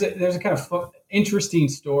there's a kind of interesting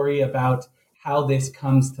story about how this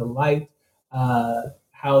comes to light,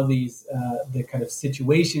 how these the kind of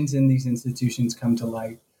situations in these institutions come to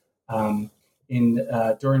light.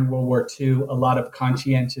 During World War II, a lot of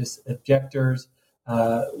conscientious objectors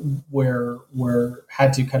had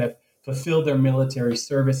to kind of fulfill their military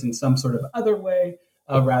service in some sort of other way,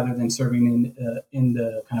 rather than serving in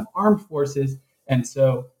the kind of armed forces. And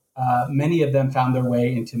so many of them found their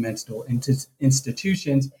way into mental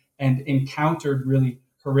institutions and encountered really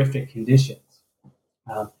horrific conditions.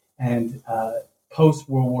 And post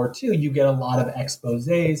World War II, you get a lot of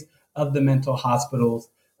exposés of the mental hospitals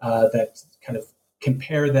that kind of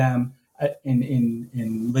compare them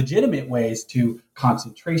in legitimate ways to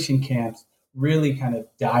concentration camps, really kind of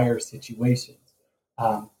dire situations.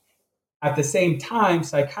 At the same time,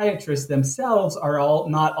 psychiatrists themselves are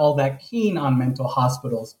not all that keen on mental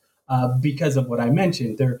hospitals because of what I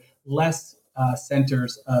mentioned. They're less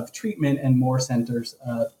centers of treatment and more centers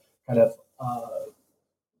of kind of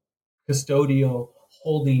custodial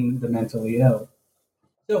holding the mentally ill.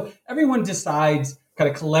 So everyone decides kind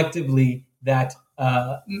of collectively that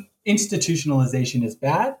institutionalization is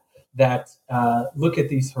bad, that look at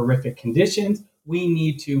these horrific conditions. We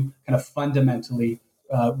need to kind of fundamentally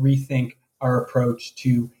rethink our approach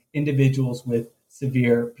to individuals with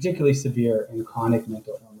particularly severe and chronic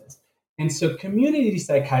mental illness. And so community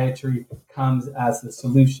psychiatry comes as the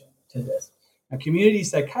solution to this. Now, community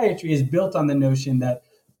psychiatry is built on the notion that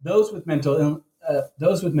those with mental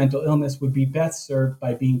illness would be best served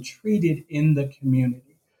by being treated in the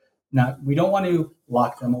community. Now, we don't want to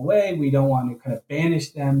lock them away. We don't want to kind of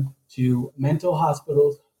banish them to mental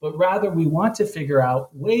hospitals, but rather we want to figure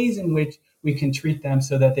out ways in which we can treat them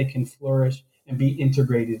so that they can flourish and be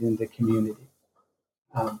integrated in the community.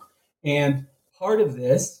 And part of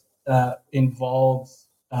this involves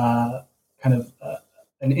kind of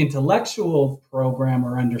an intellectual program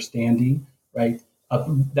or understanding, right,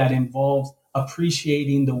 that involves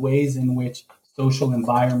appreciating the ways in which social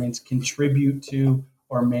environments contribute to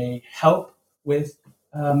or may help with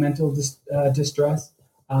mental distress.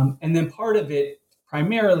 And then part of it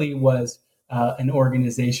primarily was an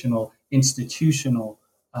organizational, institutional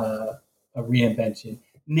reinvention,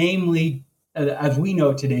 namely, as we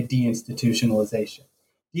know today, deinstitutionalization.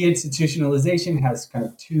 Deinstitutionalization has kind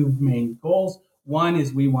of two main goals. One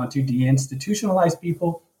is we want to deinstitutionalize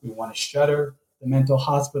people. We want to shutter the mental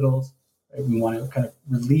hospitals. Right? We want to kind of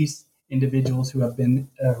release individuals who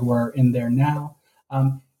are in there now.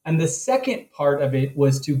 And the second part of it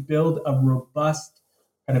was to build a robust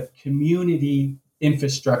kind of community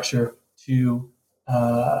infrastructure to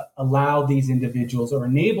allow these individuals or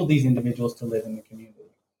enable these individuals to live in the community.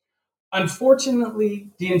 Unfortunately,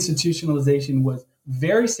 deinstitutionalization was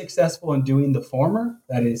very successful in doing the former,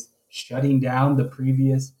 that is, shutting down the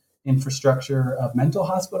previous infrastructure of mental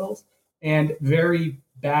hospitals, and very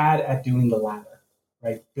bad at doing the latter,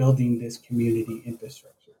 right? Building this community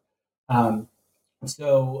infrastructure.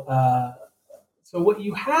 So what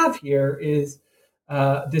you have here is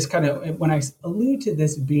this kind of, when I allude to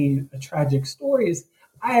this being a tragic story, is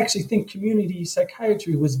I actually think community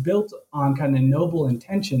psychiatry was built on kind of noble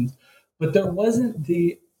intentions, but there wasn't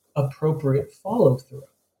the appropriate follow through.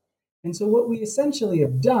 And so what we essentially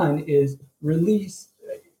have done is released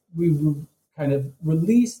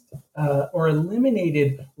or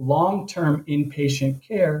eliminated long-term inpatient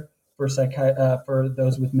care for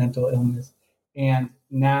those with mental illness, and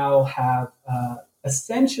now have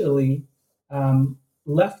essentially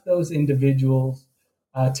left those individuals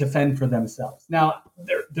to fend for themselves. Now,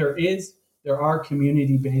 there are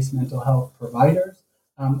community-based mental health providers,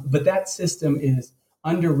 but that system is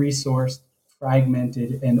under-resourced,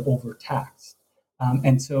 fragmented, and overtaxed.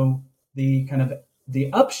 And so the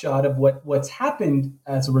upshot of what's happened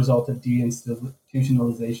as a result of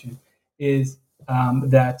deinstitutionalization is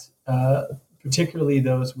that particularly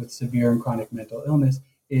those with severe and chronic mental illness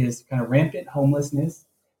is kind of rampant homelessness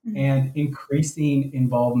and increasing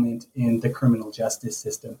involvement in the criminal justice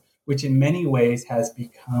system, which in many ways has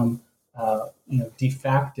become de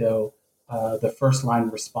facto the first line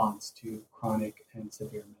response to chronic and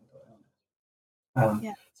severe mental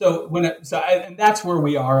illness. And that's where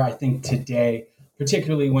we are, I think, today,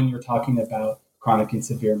 particularly when you're talking about chronic and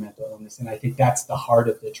severe mental illness. And I think that's the heart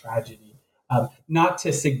of the tragedy. Not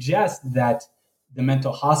to suggest that the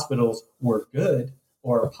mental hospitals were good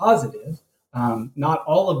or positive. Not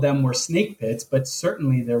all of them were snake pits, but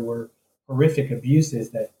certainly there were horrific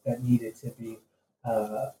abuses that needed to be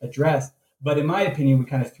addressed. But in my opinion, we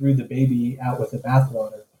kind of threw the baby out with the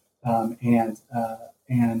bathwater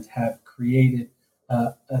and have created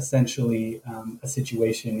essentially a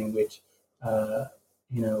situation in which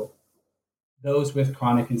those with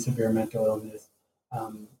chronic and severe mental illness,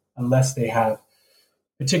 unless they have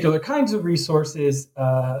particular kinds of resources,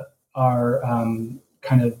 are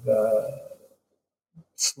kind of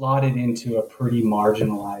slotted into a pretty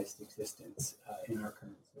marginalized existence in our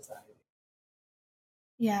current society.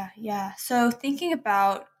 Yeah. So thinking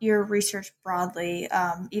about your research broadly,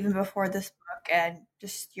 even before this book, and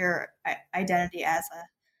just your identity as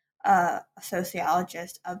a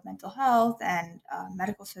sociologist of mental health and a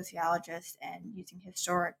medical sociologist, and using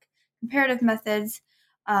historic comparative methods,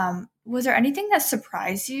 was there anything that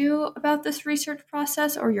surprised you about this research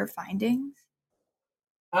process or your findings?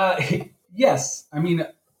 Uh, yes, I mean,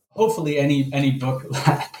 hopefully any book,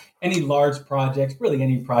 any large project, really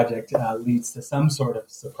any project leads to some sort of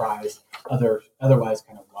surprise. Otherwise,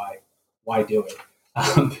 kind of why do it?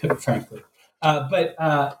 Frankly,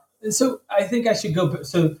 so I think I should go.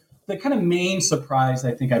 So the kind of main surprise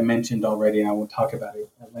I think I mentioned already, and I won't talk about it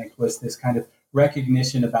at length, was this kind of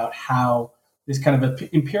recognition about how this kind of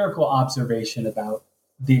empirical observation about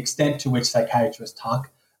the extent to which psychiatrists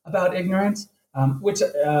talk about ignorance, which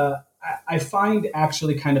I find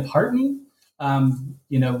actually kind of heartening. I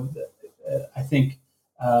think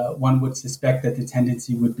one would suspect that the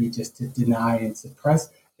tendency would be just to deny and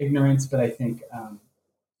suppress ignorance, but I think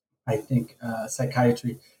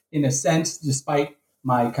psychiatry, in a sense, despite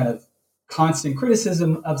my kind of constant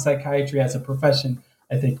criticism of psychiatry as a profession,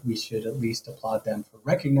 I think we should at least applaud them for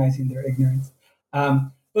recognizing their ignorance.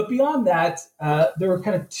 But beyond that, there were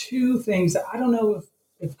kind of two things. I don't know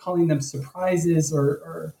if calling them surprises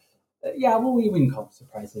or yeah, well, we can call them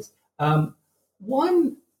surprises.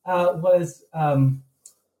 One was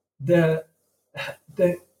the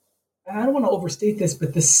the and I don't want to overstate this,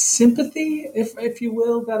 but the sympathy, if you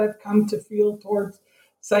will, that I've come to feel towards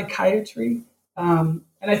psychiatry. And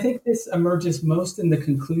I think this emerges most in the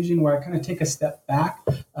conclusion where I kind of take a step back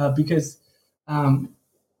because, um,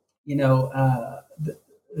 the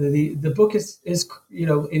book is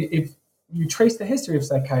if you trace the history of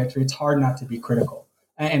psychiatry, it's hard not to be critical,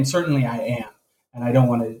 and certainly I am, and I don't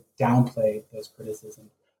want to downplay those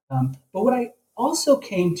criticisms. But what I also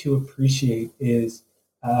came to appreciate is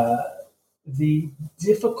uh, the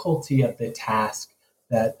difficulty of the task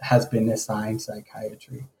that has been assigned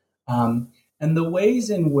psychiatry, and the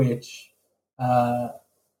ways in which uh,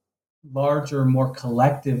 larger, more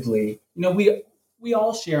collectively, we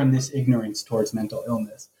all share in this ignorance towards mental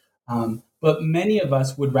illness, but many of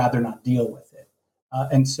us would rather not deal with it.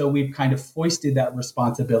 And so we've kind of foisted that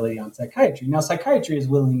responsibility on psychiatry. Now, psychiatry has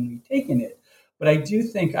willingly taken it, but I do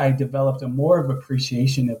think I developed a more of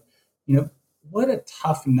appreciation of, what a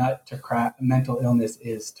tough nut to crack mental illness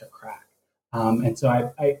is to crack. And so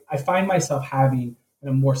I find myself having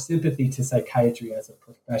more sympathy to psychiatry as a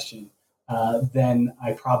profession than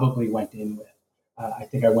I probably went in with. I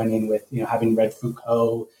think I went in with having read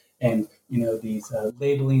Foucault and these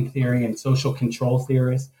labeling theory and social control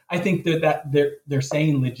theorists. I think that they're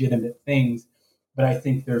saying legitimate things, but I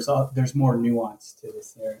think there's more nuance to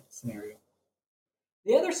this scenario.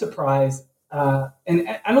 The other surprise, and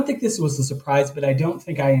I don't think this was a surprise, but I don't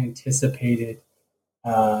think I anticipated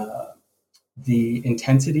uh, the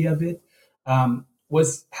intensity of it.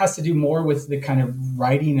 Was has to do more with the kind of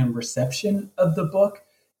writing and reception of the book,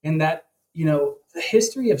 and that the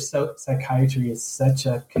history of psychiatry is such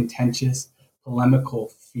a contentious, polemical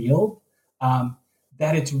field, um,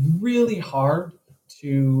 that it's really hard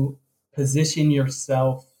to position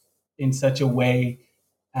yourself in such a way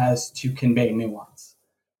as to convey nuance.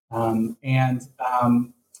 And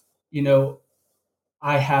you know,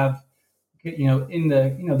 I have in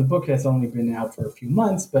the book has only been out for a few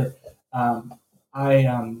months, but I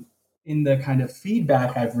in the kind of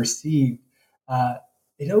feedback I've received, uh,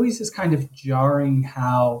 it always is kind of jarring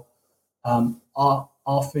how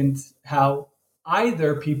often how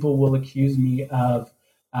either people will accuse me of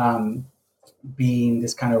um, being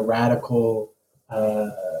this kind of radical,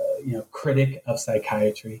 critic of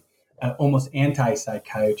psychiatry, almost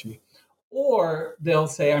anti-psychiatry, or they'll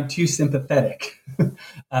say I'm too sympathetic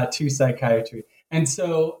to psychiatry. And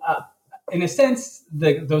so, in a sense,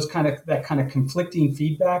 that kind of conflicting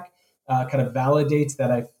feedback kind of validates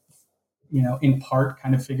that I've, in part,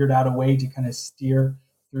 kind of figured out a way to kind of steer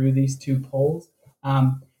through these two poles.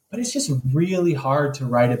 But it's just really hard to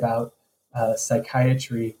write about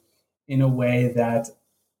psychiatry in a way that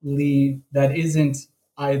isn't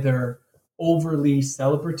either overly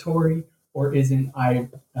celebratory or isn't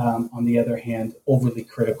on the other hand, overly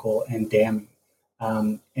critical and damning.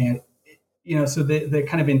 And so the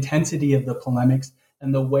kind of intensity of the polemics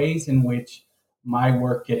and the ways in which my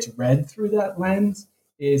work gets read through that lens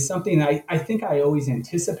is something I think I always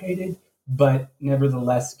anticipated, but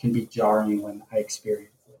nevertheless can be jarring when I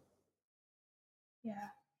experience it.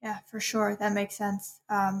 Yeah, for sure. That makes sense.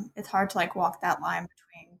 It's hard to like walk that line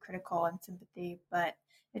between critical and sympathy, but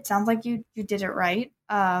it sounds like you did it right.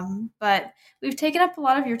 But we've taken up a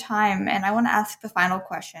lot of your time, and I want to ask the final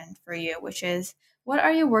question for you, which is, What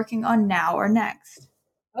are you working on now or next?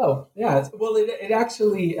 Oh, yeah. Well, it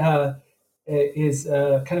actually is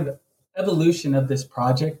a kind of evolution of this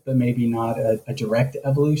project, but maybe not a direct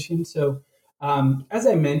evolution. So, as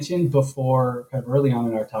I mentioned before, kind of early on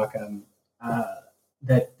in our talk, uh,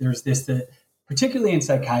 that there's this, that particularly in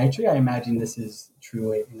psychiatry, I imagine this is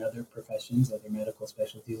true in other professions, other medical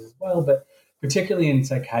specialties as well, but particularly in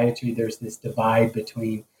psychiatry, there's this divide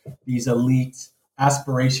between these elite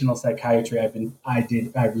aspirational psychiatry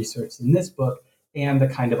I researched in this book and the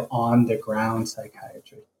kind of on the ground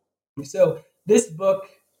psychiatry. So this book,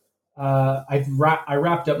 I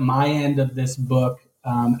wrapped up my end of this book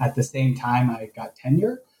at the same time I got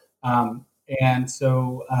tenure, and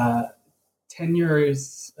so tenure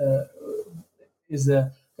is a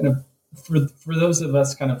kind of for those of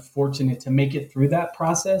us kind of fortunate to make it through that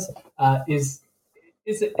process is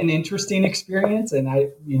an interesting experience, and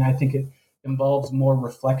I think it involves more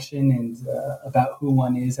reflection and about who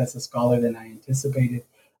one is as a scholar than I anticipated.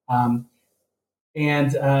 Um,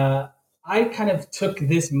 and I kind of took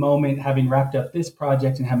this moment, having wrapped up this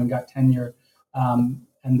project and having got tenure, and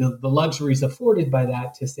the luxuries afforded by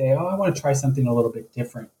that, to say, oh, I want to try something a little bit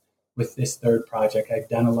different with this third project. I've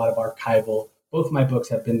done a lot of archival. Both my books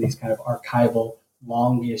have been these kind of archival,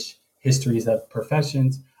 longish histories of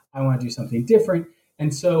professions. I want to do something different.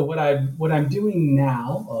 And so what I'm doing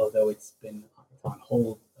now, although it's on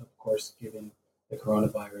hold, of course, given the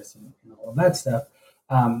coronavirus and all of that stuff,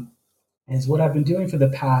 is what I've been doing for the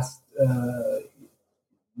past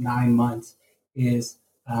 9 months is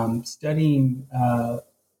studying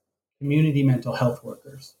community mental health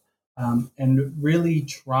workers, and really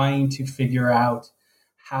trying to figure out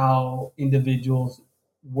how individuals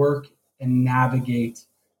work and navigate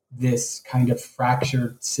this kind of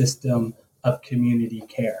fractured system of community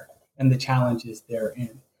care and the challenges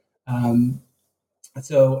therein. Um,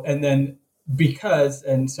 so, and then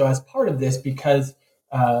so as part of this, because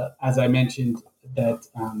as I mentioned, that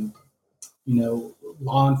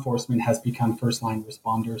law enforcement has become first line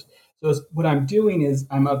responders. So what I'm doing is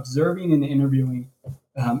I'm observing and interviewing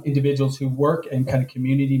individuals who work in kind of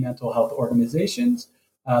community mental health organizations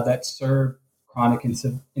that serve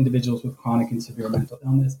individuals with chronic and severe mental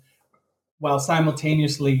illness, while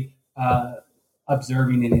simultaneously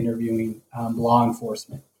observing and interviewing law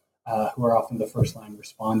enforcement, who are often the first line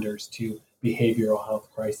responders to behavioral health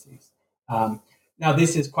crises. Now,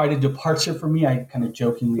 this is quite a departure for me. I kind of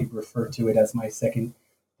jokingly refer to it as my second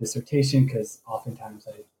dissertation because oftentimes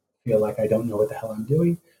I feel like I don't know what the hell I'm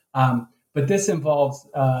doing. But this involves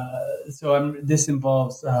the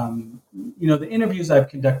interviews I've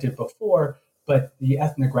conducted before, but the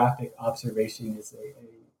ethnographic observation is a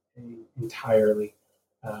entirely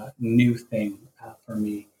new thing for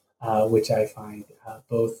me, which I find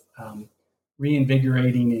both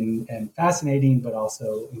reinvigorating and fascinating, but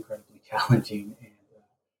also incredibly challenging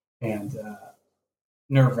and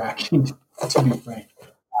nerve wracking, to be frank.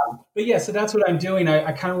 But yeah, so that's what I'm doing.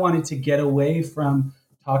 I kind of wanted to get away from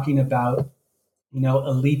talking about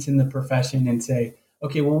elites in the profession and say,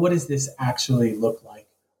 okay, well, what does this actually look like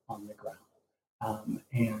on the ground?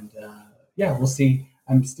 Yeah, we'll see.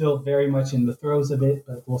 I'm still very much in the throes of it,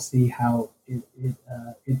 but we'll see how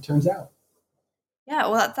it turns out. Yeah,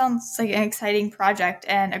 well, that sounds like an exciting project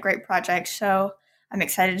and a great project. So I'm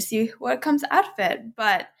excited to see what comes out of it.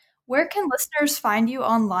 But where can listeners find you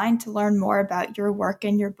online to learn more about your work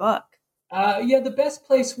and your book? Yeah, the best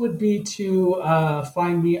place would be to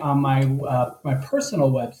find me on my personal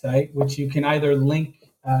website, which you can either link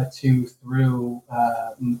to through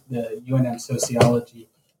the UNM Sociology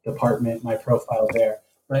Department, my profile there.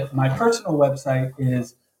 But my personal website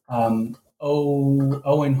is Owen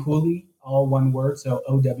Hooley, all one word, so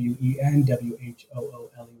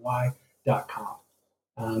OwenWhenWhooley.com.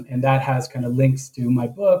 And that has kind of links to my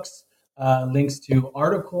books, links to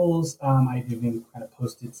articles. I've even kind of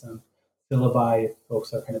posted some syllabi if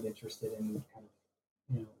folks are kind of interested in kind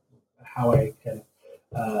of how I can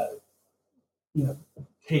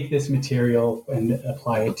take this material and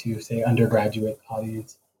apply it to, say, undergraduate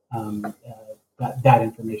audience. That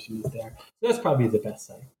information is there. So that's probably the best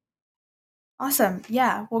site. Awesome.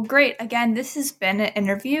 Yeah. Well, great. Again, this has been an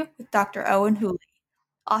interview with Dr. Owen Hooley,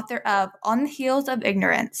 author of On the Heels of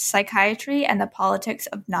Ignorance, Psychiatry and the Politics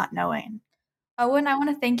of Not Knowing. Owen, I want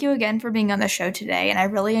to thank you again for being on the show today, and I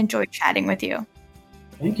really enjoyed chatting with you.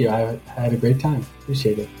 Thank you. I had a great time.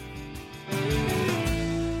 Appreciate it.